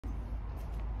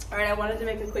All right, I wanted to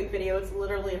make a quick video. It's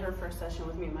literally her first session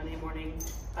with me Monday morning.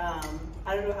 I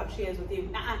don't know how she is with you.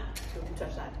 Don't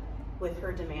touch that. With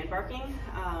her demand barking.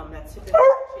 That's typically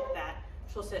that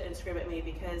she'll sit and scream at me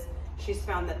because she's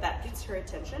found that that gets her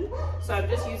attention. So I'm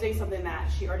just using something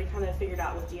that she already kind of figured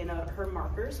out with Deanna, her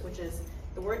markers, which is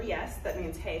the word yes. That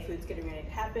means, hey, food's getting ready to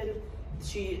happen.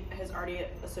 She has already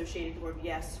associated the word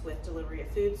yes with delivery of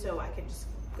food, so I could just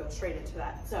go straight into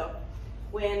that. So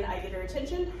when I get her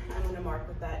attention, I'm going to mark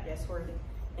with that yes word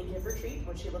and give her treat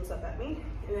when she looks up at me.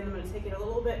 And then I'm going to take it a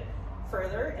little bit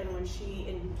further, and when she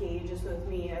engages with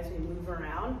me as we move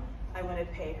around, I want to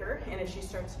pay her. And if she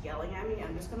starts yelling at me,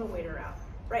 I'm just going to wait her out.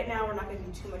 Right now, we're not going to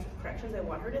do too much with corrections. I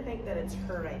want her to think that it's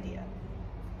her idea.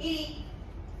 Edie.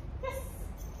 Yes.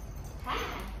 Hi.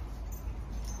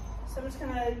 So I'm just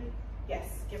going to, yes,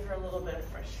 give her a little bit of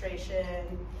frustration.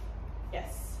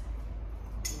 Yes.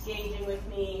 Engaging with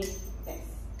me. Yes.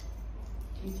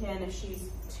 You can, if she's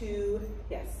too,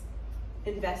 yes,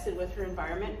 invested with her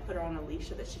environment, put her on a leash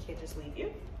so that she can't just leave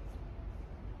you.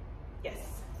 Yes.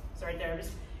 So right there, I'm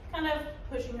just kind of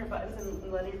pushing her buttons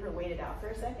and letting her wait it out for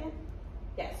a second.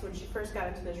 Yes, when she first got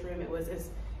into this room, it was as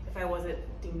if I wasn't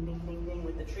ding, ding, ding, ding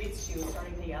with the treats, she was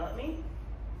starting to yell at me.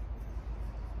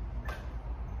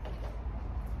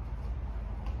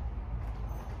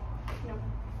 No.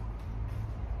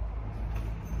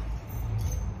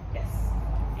 Yes,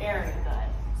 very good.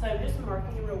 So I'm just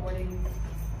marking and rewarding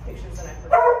pictures that I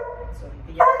prefer. So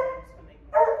the yelling, I'm just gonna make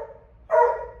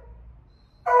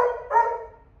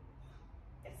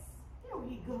yes, there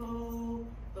we go.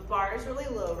 The bar is really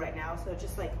low right now, so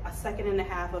just like a second and a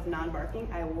half of non-barking,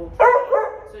 I will keep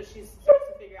it. So she starts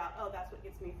to figure out, oh, that's what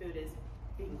gets me food is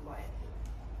being quiet.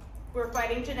 We're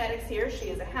fighting genetics here. She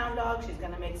is a hound dog. She's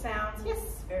gonna make sounds.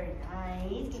 Yes, very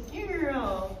nice. Good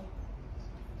girl.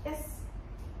 Yes.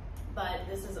 But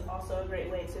this is also a great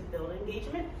way to build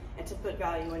engagement and to put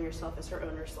value on yourself as her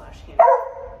owner / handler.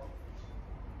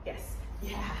 Yes.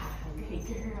 Yeah, great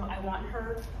girl. I want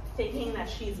her thinking that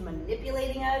she's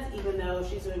manipulating us, even though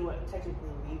she's doing what technically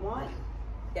we want.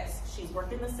 Yes, she's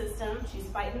working the system. She's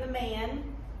fighting the man.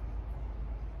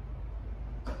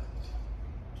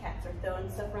 Cats are throwing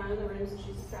stuff around in the room, so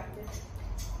she's distracted.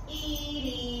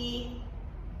 Edie.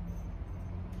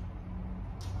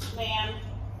 Man.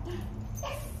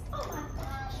 Yes. Oh my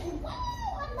gosh. Wow,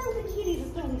 I love the kitties.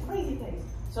 It's doing these crazy things.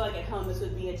 So like at home, this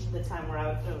would be the time where I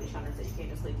would throw leash on her and say, you can't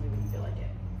just leave me when you feel like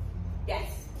it.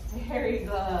 Yes. Very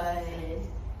good.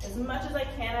 As much as I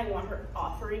can, I want her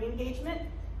offering engagement.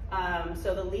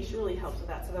 So the leash really helps with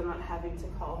that, so I'm not having to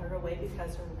call her away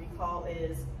because her recall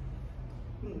is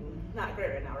not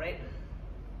great right now, right?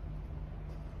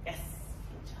 Yes.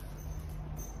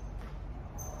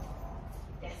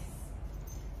 Yes.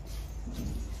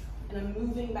 And I'm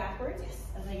moving backwards. Yes.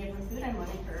 As I give her food, I'm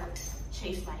letting her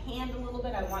chase my hand a little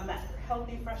bit. I want that for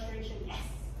healthy frustration. Yes.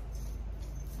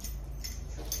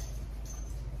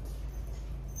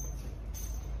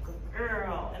 Good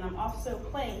girl. And I'm also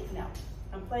playing. No,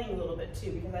 I'm playing a little bit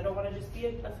too because I don't want to just be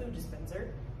a food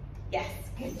dispenser. Yes.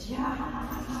 Good job.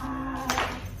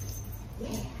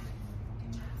 Yeah.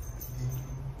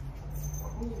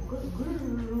 Oh, good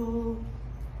girl.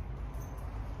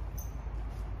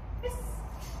 Yes.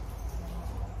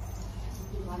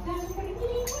 You want that? We're gonna get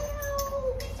it.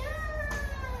 Wow. Good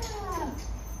job.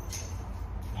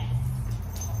 Yes.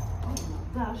 Oh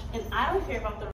my gosh. And I don't care about the